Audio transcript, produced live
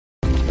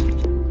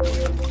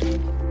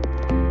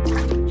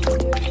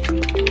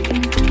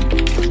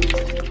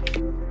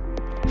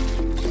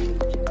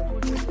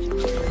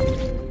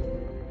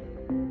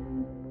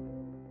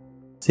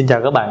Xin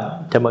chào các bạn,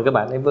 chào mừng các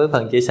bạn đến với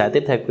phần chia sẻ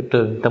tiếp theo của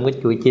trường trong cái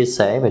chuỗi chia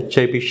sẻ về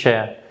JP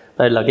Share.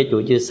 Đây là cái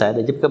chuỗi chia sẻ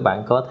để giúp các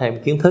bạn có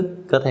thêm kiến thức,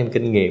 có thêm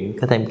kinh nghiệm,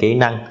 có thêm kỹ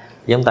năng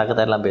để chúng ta có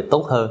thể làm việc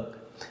tốt hơn.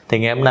 Thì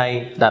ngày hôm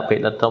nay, đặc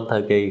biệt là trong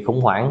thời kỳ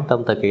khủng hoảng,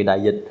 trong thời kỳ đại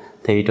dịch,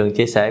 thì trường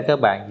chia sẻ với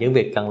các bạn những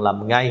việc cần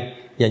làm ngay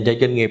dành cho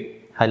doanh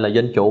nghiệp hay là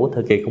doanh chủ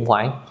thời kỳ khủng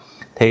hoảng.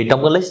 Thì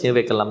trong cái list những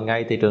việc cần làm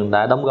ngay thì trường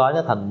đã đóng gói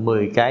nó thành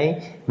 10 cái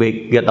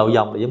việc gạch đầu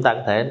dòng để chúng ta có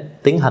thể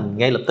tiến hành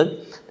ngay lập tức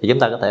thì chúng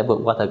ta có thể vượt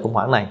qua thời khủng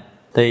hoảng này.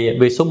 Thì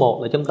việc số 1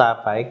 là chúng ta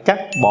phải cắt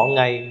bỏ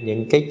ngay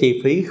những cái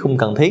chi phí không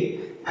cần thiết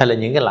hay là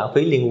những cái lãng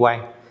phí liên quan.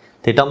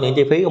 Thì trong những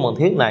chi phí không cần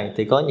thiết này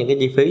thì có những cái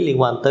chi phí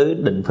liên quan tới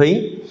định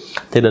phí.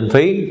 Thì định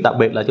phí đặc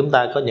biệt là chúng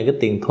ta có những cái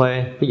tiền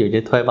thuê, ví dụ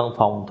như thuê văn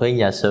phòng, thuê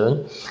nhà xưởng.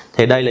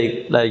 Thì đây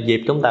là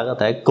dịp chúng ta có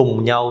thể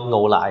cùng nhau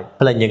ngồi lại,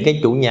 hay là những cái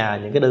chủ nhà,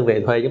 những cái đơn vị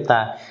thuê chúng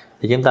ta,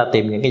 thì chúng ta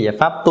tìm những cái giải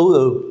pháp tối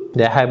ưu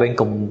để hai bên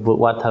cùng vượt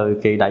qua thời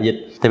kỳ đại dịch.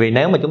 Tại vì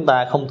nếu mà chúng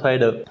ta không thuê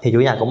được thì chủ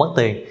nhà cũng mất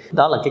tiền.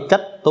 Đó là cái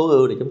cách tối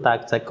ưu để chúng ta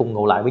sẽ cùng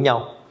ngồi lại với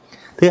nhau.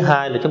 Thứ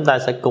hai là chúng ta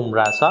sẽ cùng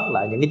rà soát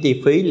lại những cái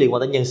chi phí liên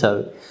quan đến nhân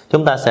sự.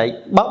 Chúng ta sẽ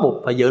bắt buộc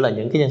phải giữ lại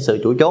những cái nhân sự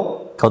chủ chốt.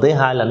 Còn thứ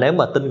hai là nếu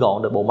mà tinh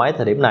gọn được bộ máy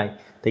thời điểm này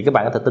thì các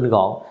bạn có thể tinh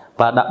gọn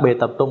và đặc biệt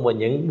tập trung vào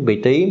những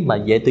vị trí mà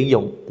dễ tuyển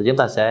dụng, thì chúng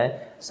ta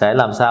sẽ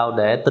làm sao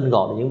để tinh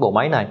gọn được những bộ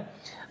máy này.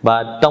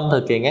 Và trong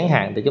thời kỳ ngắn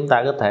hạn thì chúng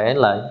ta có thể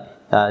là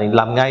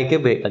làm ngay cái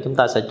việc là chúng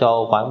ta sẽ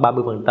cho khoảng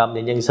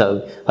 30% nhân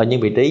sự ở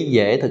những vị trí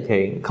dễ thực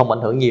hiện, không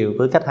ảnh hưởng nhiều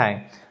với khách hàng.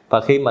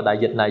 Và khi mà đại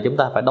dịch này chúng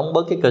ta phải đóng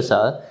bớt cái cơ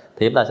sở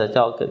thì chúng ta sẽ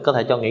có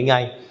thể cho nghỉ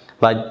ngay.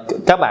 Và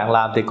các bạn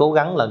làm thì cố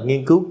gắng là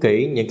nghiên cứu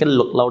kỹ những cái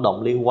luật lao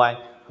động liên quan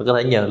và có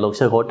thể nhờ luật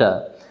sư hỗ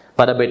trợ.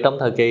 Và đặc biệt trong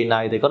thời kỳ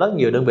này thì có rất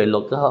nhiều đơn vị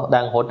luật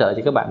đang hỗ trợ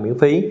cho các bạn miễn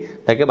phí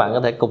để các bạn có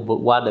thể cùng vượt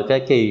qua được cái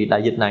kỳ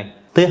đại dịch này.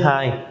 Thứ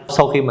hai,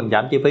 sau khi mình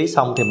giảm chi phí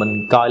xong thì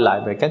mình coi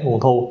lại về các nguồn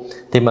thu,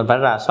 thì mình phải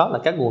rà soát là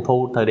các nguồn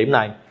thu thời điểm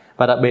này.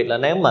 Và đặc biệt là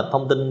nếu mà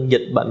thông tin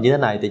dịch bệnh như thế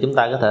này thì chúng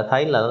ta có thể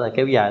thấy là nó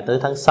kéo dài tới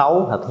tháng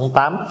 6 hoặc tháng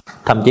 8,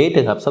 thậm chí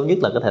trường hợp xấu nhất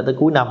là có thể tới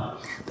cuối năm.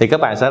 Thì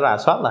các bạn sẽ rà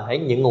soát là thấy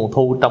những nguồn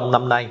thu trong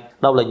năm nay,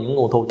 đâu là những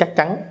nguồn thu chắc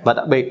chắn, và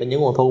đặc biệt là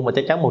những nguồn thu mà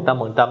chắc chắn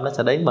 100% nó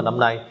sẽ đến vào năm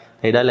nay.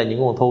 Thì đây là những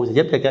nguồn thu sẽ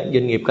giúp cho các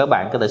doanh nghiệp các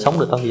bạn có thể sống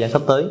được trong thời gian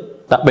sắp tới.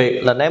 Đặc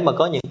biệt là nếu mà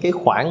có những cái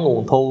khoản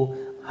nguồn thu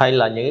hay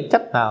là những cái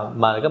cách nào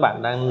mà các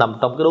bạn đang nằm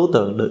trong cái đối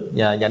tượng được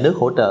nhà nước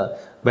hỗ trợ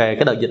về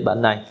cái đợt dịch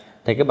bệnh này,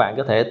 thì các bạn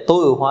có thể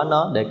tối ưu hóa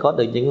nó để có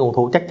được những nguồn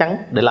thu chắc chắn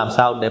để làm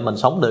sao để mình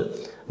sống được.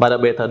 Và đặc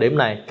biệt thời điểm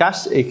này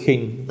cash is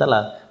king, tức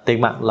là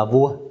tiền mặt là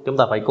vua, chúng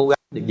ta phải cố gắng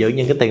để giữ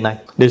những cái tiền này.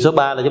 Điều số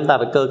 3 là chúng ta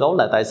phải cơ cấu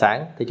lại tài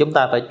sản, thì chúng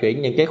ta phải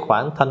chuyển những cái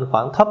khoản thanh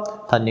khoản thấp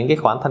thành những cái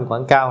khoản thanh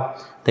khoản cao.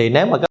 Thì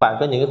nếu mà các bạn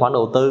có những cái khoản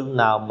đầu tư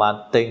nào mà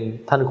tiền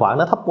thanh khoản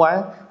nó thấp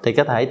quá thì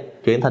có thể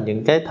chuyển thành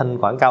những cái thanh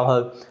khoản cao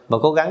hơn, và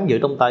cố gắng giữ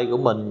trong tay của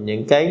mình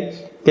những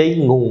cái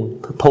nguồn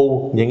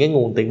thu, những cái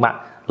nguồn tiền mặt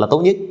là tốt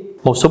nhất.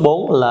 Một số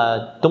 4 là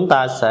chúng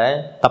ta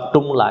sẽ tập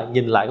trung lại,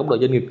 nhìn lại góc độ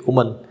doanh nghiệp của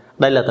mình.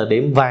 Đây là thời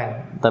điểm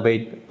vàng, tại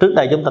vì trước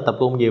đây chúng ta tập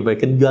trung nhiều về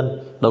kinh doanh,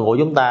 đội ngũ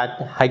chúng ta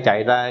hay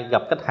chạy ra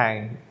gặp khách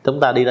hàng, chúng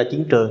ta đi ra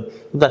chiến trường,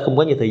 chúng ta không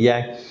có nhiều thời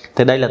gian.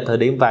 Thì đây là thời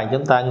điểm vàng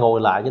chúng ta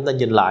ngồi lại, chúng ta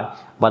nhìn lại,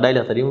 và đây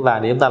là thời điểm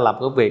vàng để chúng ta làm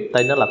cái việc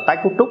tên nó là tái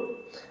cấu trúc.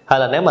 Hay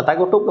là nếu mà tái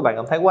cấu trúc các bạn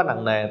cảm thấy quá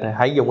nặng nề thì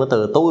hãy dùng cái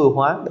từ tối ưu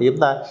hóa để chúng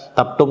ta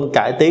tập trung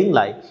cải tiến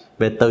lại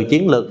về từ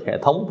chiến lược, hệ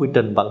thống, quy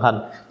trình vận hành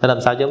để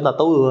làm sao cho chúng ta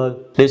tối ưu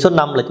hơn. Điều số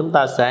 5 là chúng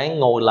ta sẽ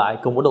ngồi lại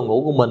cùng với đội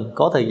ngũ của mình,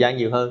 có thời gian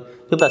nhiều hơn,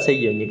 chúng ta xây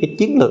dựng những cái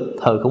chiến lược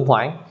thời khủng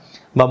hoảng.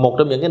 Và một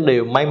trong những cái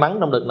điều may mắn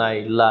trong đợt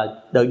này là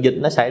đợt dịch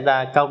nó xảy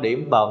ra cao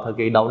điểm vào thời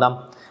kỳ đầu năm,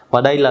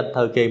 và đây là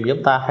thời kỳ mà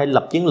chúng ta hay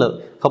lập chiến lược,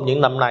 không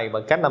những năm này mà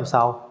các năm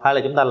sau, hay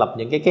là chúng ta lập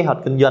những cái kế hoạch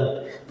kinh doanh.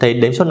 Thì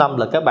điểm số 5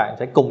 là các bạn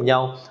sẽ cùng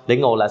nhau để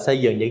ngồi lại xây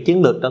dựng những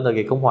chiến lược trong thời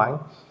kỳ khủng hoảng.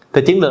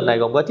 Thì chiến lược này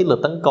gồm có chiến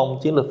lược tấn công,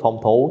 chiến lược phòng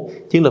thủ,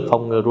 chiến lược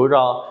phòng ngừa rủi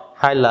ro,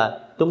 hay là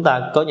chúng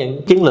ta có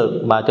những chiến lược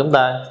mà chúng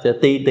ta sẽ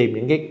tìm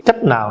những cái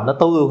cách nào nó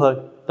tối ưu hơn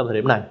trong thời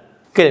điểm này.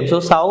 Cái điểm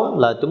số 6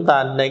 là chúng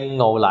ta nên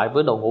ngồi lại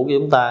với đội ngũ của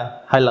chúng ta,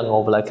 hay là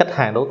ngồi lại khách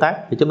hàng đối tác,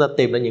 thì chúng ta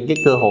tìm ra những cái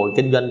cơ hội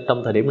kinh doanh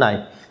trong thời điểm này.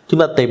 Chúng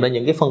ta tìm ra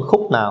những cái phân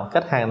khúc nào,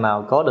 khách hàng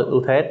nào có được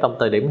ưu thế trong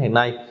thời điểm hiện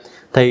nay.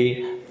 Thì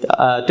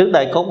trước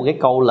đây có một cái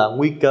câu là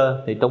nguy cơ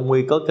thì trong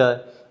nguy có cơ,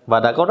 và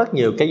đã có rất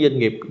nhiều cái doanh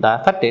nghiệp đã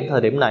phát triển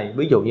thời điểm này.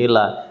 Ví dụ như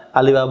là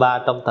Alibaba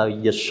trong thời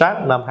dịch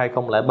SARS năm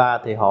 2003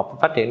 thì họ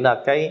phát triển ra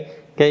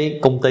cái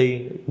công ty,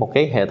 một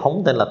cái hệ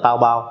thống tên là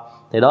Taobao.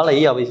 Thì đó là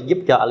lý do giúp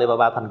cho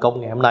Alibaba thành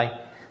công ngày hôm nay.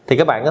 Thì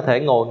các bạn có thể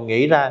ngồi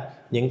nghĩ ra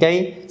những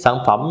cái sản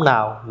phẩm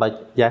nào và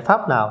giải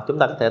pháp nào chúng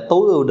ta có thể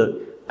tối ưu được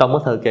trong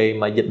cái thời kỳ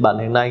mà dịch bệnh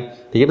hiện nay,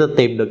 thì chúng ta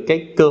tìm được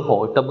cái cơ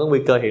hội trong cái nguy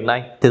cơ hiện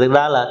nay. Thì thực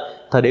ra là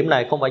thời điểm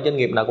này không phải doanh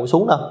nghiệp nào cũng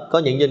xuống đâu, có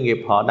những doanh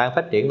nghiệp họ đang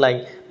phát triển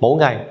lên mỗi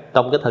ngày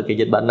trong cái thời kỳ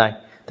dịch bệnh này.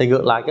 Thì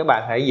ngược lại các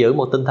bạn hãy giữ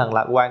một tinh thần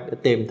lạc quan để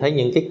tìm thấy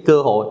những cái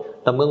cơ hội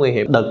trong cái nguy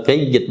hiểm đợt cái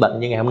dịch bệnh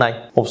như ngày hôm nay.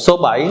 Một số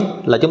 7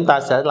 là chúng ta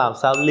sẽ làm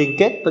sao liên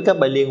kết với các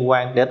bên liên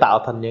quan để tạo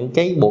thành những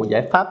cái bộ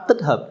giải pháp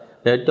tích hợp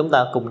để chúng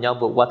ta cùng nhau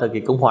vượt qua thời kỳ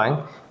khủng hoảng.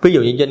 Ví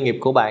dụ như doanh nghiệp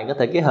của bạn có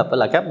thể kết hợp với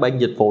là các bên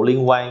dịch vụ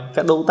liên quan,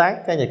 các đối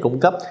tác, các nhà cung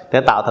cấp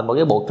để tạo thành một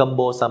cái bộ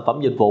combo sản phẩm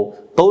dịch vụ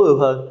tối ưu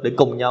hơn, để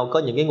cùng nhau có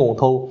những cái nguồn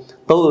thu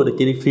tối ưu được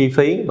chi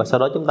phí, và sau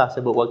đó chúng ta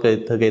sẽ vượt qua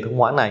thời kỳ khủng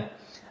hoảng này.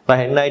 Và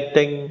hiện nay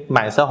trên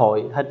mạng xã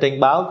hội hay trên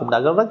báo cũng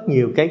đã có rất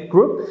nhiều cái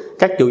group,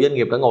 các chủ doanh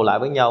nghiệp đã ngồi lại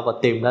với nhau và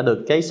tìm ra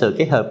được cái sự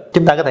kết hợp.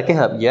 Chúng ta có thể kết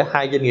hợp giữa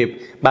 2 doanh nghiệp,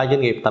 3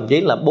 doanh nghiệp, thậm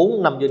chí là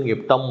 4-5 doanh nghiệp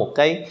trong một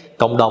cái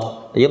cộng đồng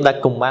để chúng ta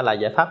cùng mang lại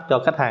giải pháp cho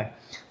khách hàng.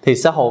 Thì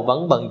xã hội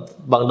vẫn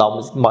vận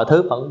động, mọi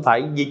thứ vẫn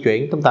phải di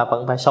chuyển, chúng ta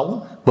vẫn phải sống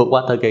vượt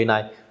qua thời kỳ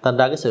này. Thành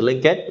ra cái sự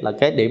liên kết là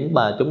cái điểm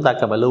mà chúng ta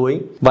cần phải lưu ý.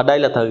 Và đây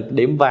là thời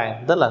điểm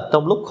vàng, tức là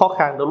trong lúc khó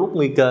khăn, trong lúc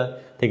nguy cơ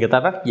thì người ta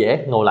rất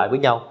dễ ngồi lại với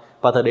nhau.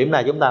 Và thời điểm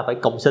này chúng ta phải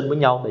cộng sinh với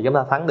nhau để chúng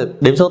ta thắng được.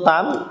 Điểm số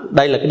 8,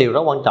 đây là cái điều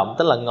rất quan trọng,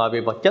 tức là ngoài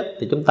về vật chất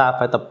thì chúng ta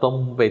phải tập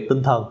trung về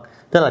tinh thần.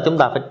 Tức là chúng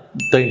ta phải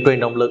truyền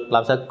động lực,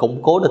 làm sao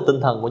củng cố được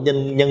tinh thần của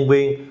nhân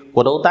viên,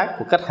 của đối tác,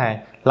 của khách hàng,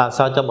 làm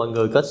sao cho mọi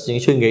người có những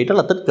suy nghĩ rất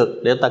là tích cực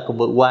để chúng ta cùng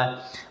vượt qua.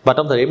 Và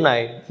trong thời điểm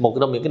này, một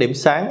trong những cái điểm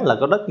sáng là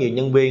có rất nhiều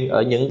nhân viên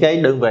ở những cái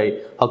đơn vị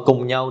họ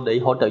cùng nhau để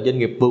hỗ trợ doanh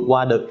nghiệp vượt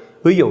qua được.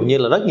 Ví dụ như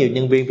là rất nhiều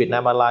nhân viên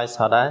Vietnam Airlines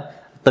họ đã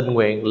tình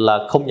nguyện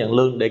là không nhận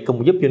lương để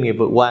cùng giúp doanh nghiệp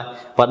vượt qua.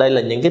 Và đây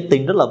là những cái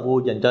tin rất là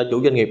vui dành cho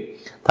chủ doanh nghiệp.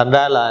 Thành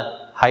ra là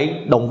hãy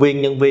động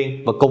viên nhân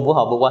viên và cùng với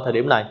họ vượt qua thời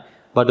điểm này.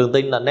 Và Trường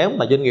tin là nếu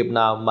mà doanh nghiệp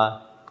nào mà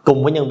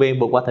cùng với nhân viên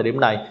vượt qua thời điểm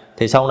này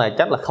thì sau này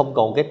chắc là không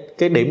còn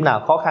cái điểm nào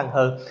khó khăn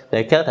hơn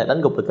để có thể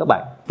đánh gục được các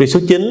bạn. Việc số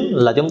 9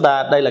 là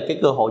đây là cái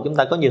cơ hội chúng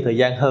ta có nhiều thời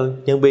gian hơn,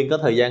 nhân viên có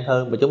thời gian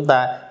hơn, và chúng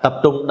ta tập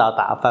trung đào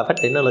tạo và phát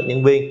triển năng lực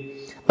nhân viên.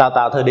 Đào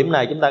tạo thời điểm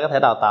này chúng ta có thể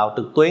đào tạo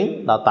trực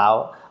tuyến, đào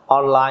tạo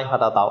online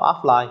hoặc đào tạo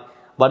offline.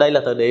 Và đây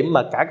là thời điểm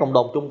mà cả cộng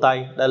đồng chung tay.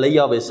 Đây là lý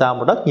do vì sao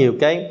mà rất nhiều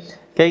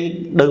cái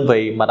đơn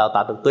vị mà đào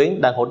tạo trực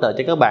tuyến đang hỗ trợ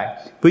cho các bạn.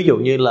 Ví dụ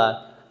như là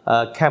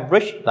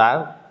Cambridge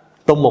đã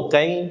tung một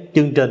cái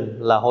chương trình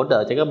là hỗ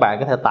trợ cho các bạn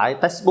có thể tải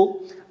textbook.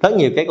 Rất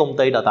nhiều cái công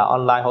ty đào tạo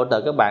online hỗ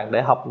trợ các bạn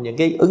để học những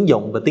cái ứng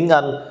dụng về tiếng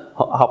Anh,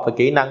 học về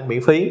kỹ năng miễn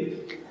phí.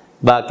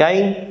 Và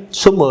cái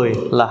số 10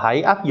 là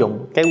hãy áp dụng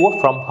cái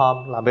work from home,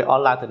 làm việc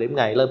online thời điểm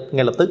này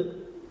ngay lập tức.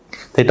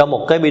 Thì trong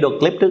một cái video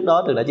clip trước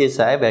đó tôi đã chia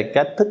sẻ về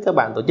cách thức các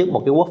bạn tổ chức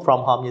một cái work from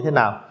home như thế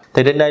nào.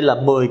 Thì trên đây là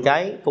 10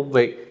 cái công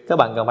việc các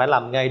bạn cần phải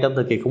làm ngay trong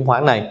thời kỳ khủng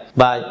hoảng này,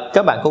 và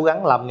các bạn cố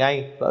gắng làm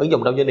ngay và ứng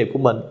dụng trong doanh nghiệp của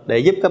mình để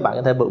giúp các bạn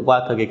có thể vượt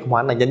qua thời kỳ khủng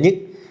hoảng này nhanh nhất.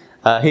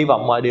 Hy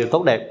vọng mọi điều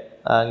tốt đẹp.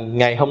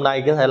 Ngày hôm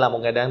nay có thể là một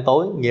ngày đang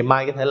tối, ngày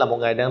mai có thể là một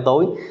ngày đang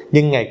tối,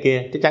 nhưng ngày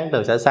kia chắc chắn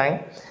trời sẽ sáng.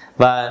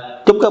 Và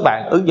chúc các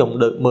bạn ứng dụng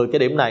được 10 cái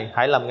điểm này,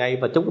 hãy làm ngay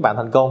và chúc các bạn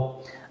thành công.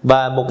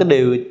 Và một cái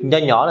điều nho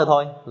nhỏ nữa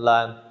thôi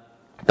là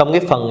trong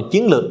cái phần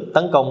chiến lược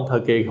tấn công thời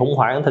kỳ khủng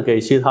hoảng, thời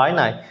kỳ suy thoái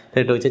này,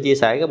 thì Trường sẽ chia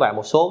sẻ với các bạn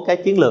một số cái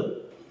chiến lược.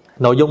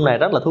 Nội dung này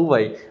rất là thú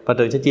vị và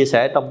Trường sẽ chia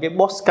sẻ trong cái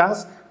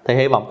podcast. Thì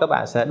hy vọng các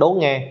bạn sẽ đón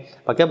nghe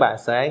và các bạn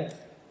sẽ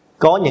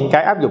có những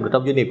cái áp dụng được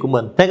trong doanh nghiệp của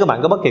mình. Nếu các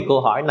bạn có bất kỳ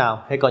câu hỏi nào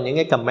hay còn những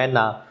cái comment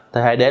nào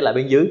thì hãy để lại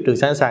bên dưới. Trường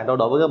sẵn sàng trao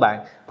đổi với các bạn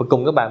và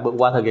cùng các bạn vượt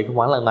qua thời kỳ khủng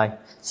hoảng lần này.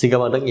 Xin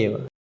cảm ơn rất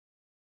nhiều.